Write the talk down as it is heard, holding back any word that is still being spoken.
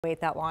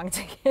wait that long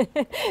to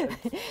get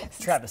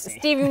Travesty.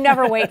 Steve, you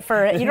never wait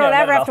for it. You don't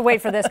ever have to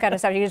wait for this kind of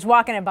stuff. You just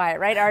walk in and buy it,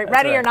 right? All right,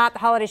 ready or not, the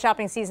holiday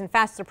shopping season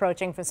fast is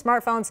approaching. From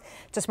smartphones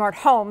to smart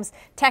homes,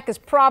 tech is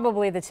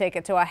probably the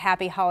ticket to a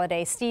happy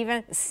holiday.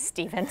 Steven,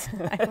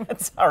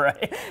 it's all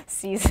right.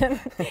 Season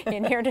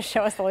in here to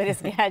show us the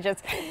latest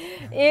gadgets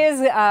is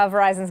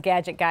Verizon's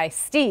gadget guy,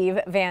 Steve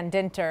Van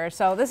Dinter.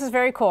 So this is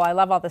very cool. I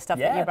love all the stuff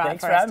that you brought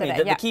for us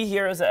today. The key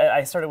here is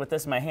I started with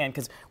this in my hand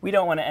because we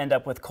don't want to end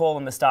up with coal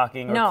in the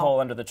stocking or coal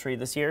under the tree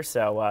this year,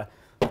 so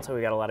we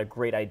got a lot of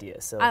great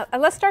ideas. So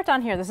let's start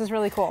down here. This is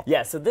really cool.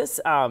 Yeah, so this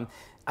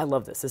I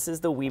love this. This is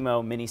the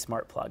Wemo Mini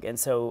Smart Plug, and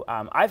so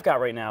I've got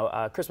right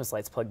now Christmas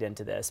lights plugged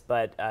into this,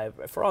 but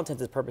for all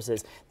intents and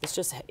purposes, this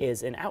just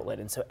is an outlet,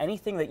 and so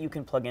anything that you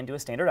can plug into a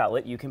standard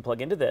outlet, you can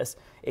plug into this.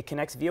 It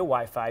connects via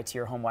Wi-Fi to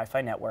your home Wi-Fi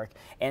network,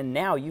 and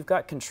now you've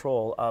got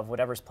control of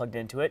whatever's plugged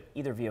into it,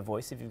 either via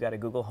voice if you've got a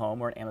Google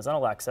Home or an Amazon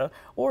Alexa,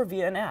 or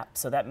via an app.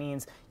 So that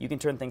means you can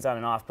turn things on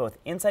and off both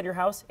inside your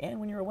house and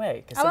when you're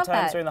away. Because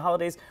sometimes during the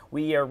holidays,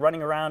 we are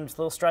running around a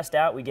little stressed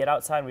out. We get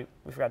outside, and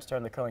we forgot to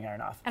turn the curling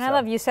iron off. And I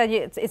love you said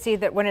it's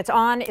either when it's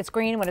on, it's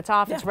green. When it's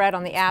off, it's red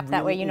on the app.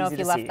 That way you know if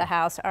you left the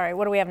house. All right,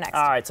 what do we have next?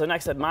 All right, so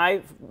next up,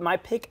 my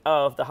pick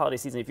of the holiday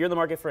season. If you're in the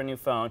market for a new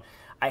phone,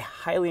 I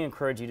highly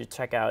encourage you to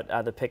check out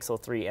the Pixel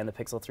 3 and the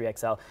Pixel 3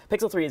 XL.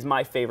 Pixel 3 is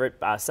my favorite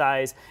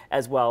size,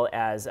 as well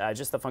as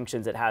just the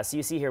functions it has. So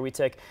you see here, we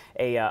took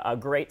a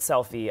great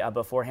selfie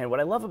beforehand. What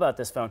I love about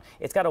this phone,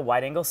 it's got a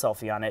wide-angle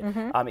selfie on it.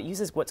 It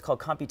uses what's called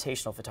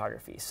computational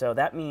photography. So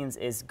that means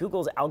is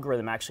Google's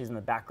algorithm actually is in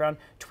the background,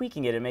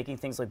 tweaking it and making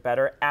things look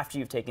better after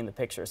you've taken the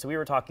picture. So we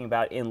were talking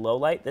about in low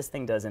light, this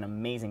thing does an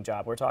amazing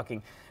job. We're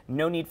talking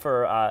no need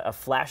for a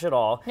flash at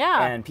all,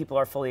 and people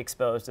are fully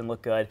exposed and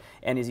look good.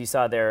 And as you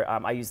saw there,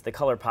 I used the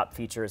color pop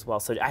feature as well.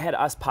 So I had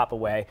us pop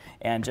away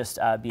and just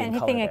be in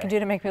color. Anything I can do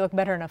to make me look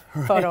better in a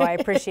photo, I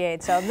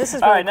appreciate. So this is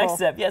really all right, cool. next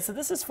step. Yeah, so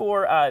this is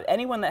for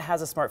anyone that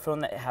has a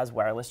smartphone that has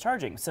wireless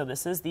charging. So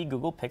this is the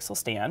Google Pixel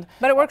stand.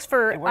 But it works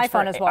for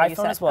iPhone as well, you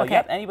said. iPhone as well, okay.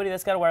 Yep. Anybody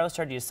that's got a wireless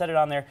charger, you set it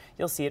on there,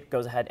 you'll see it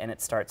goes ahead and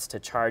it starts to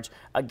charge.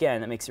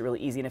 Again, that makes it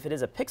really easy. And if it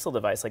is a Pixel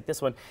device like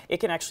this one,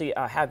 it can actually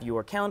have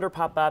your calendar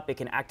pop up. It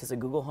can act as a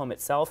Google Home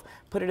itself.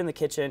 Put it in the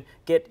kitchen,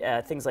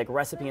 get things like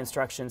recipe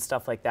instructions,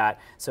 stuff like that.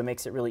 So it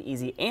makes it really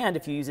easy. And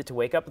if you use it to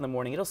wake up in the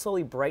morning, it'll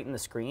slowly brighten the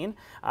screen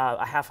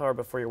a half hour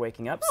before you're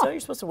waking up. So you're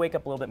supposed to wake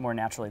up a little bit more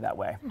naturally that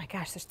way. Oh my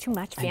gosh, there's too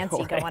much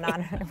fancy going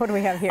on. What do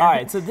we have here? All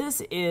right, so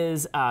this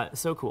is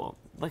so cool.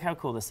 Look how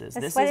cool this is.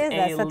 This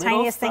is the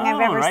tiniest thing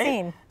I've ever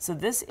seen. So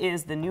this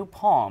is the new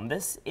Palm.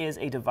 This is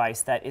a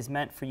device that is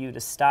meant for you to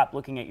stop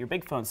looking at your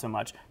big phone so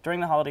much during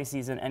the holiday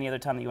season, any other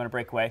time that you want to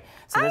break away.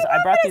 So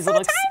I brought these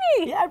little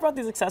tiny. Yeah, I brought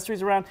these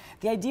accessories around.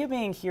 The idea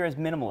being here is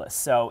minimalist.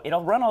 So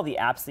it'll run all the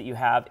apps that you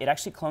have. It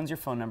actually clones your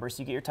phone number, so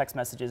you get your text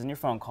messages and your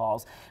phone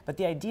calls. But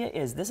the idea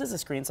is this is a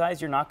screen size.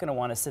 You're not going to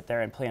want to sit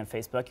there and play on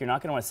Facebook. You're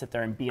not going to want to sit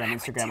there and be on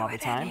Instagram all the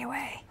time.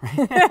 Anyway.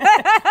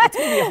 It's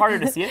going to be harder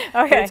to see it.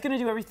 Okay. But it's going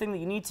to do everything that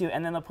you need to.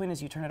 And then the point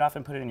is you turn it off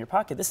and put it in your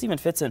pocket. This even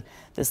fits in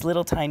this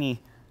little tiny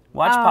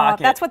watch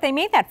pocket. That's what they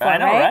made that for, I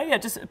know, right? Yeah,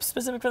 just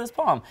specific for this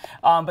Palm.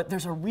 But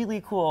there's a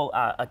really cool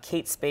a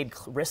Kate Spade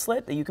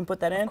wristlet that you can put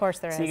that in. Of course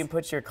there is. So you can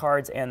put your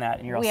cards and that,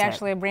 and you're all set. We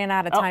actually ran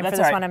out of time for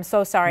this one. I'm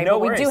so sorry. No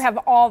but worries. We do have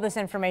all this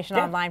information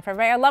online for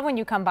everybody. I love when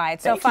you come by.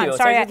 It's so fun. Thank you.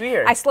 Sorry, It's nice to be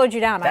here. I slowed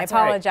you down. That's I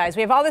apologize.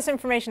 We have all this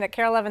information at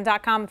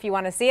KARE11.com if you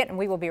want to see it, and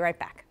we will be right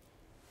back.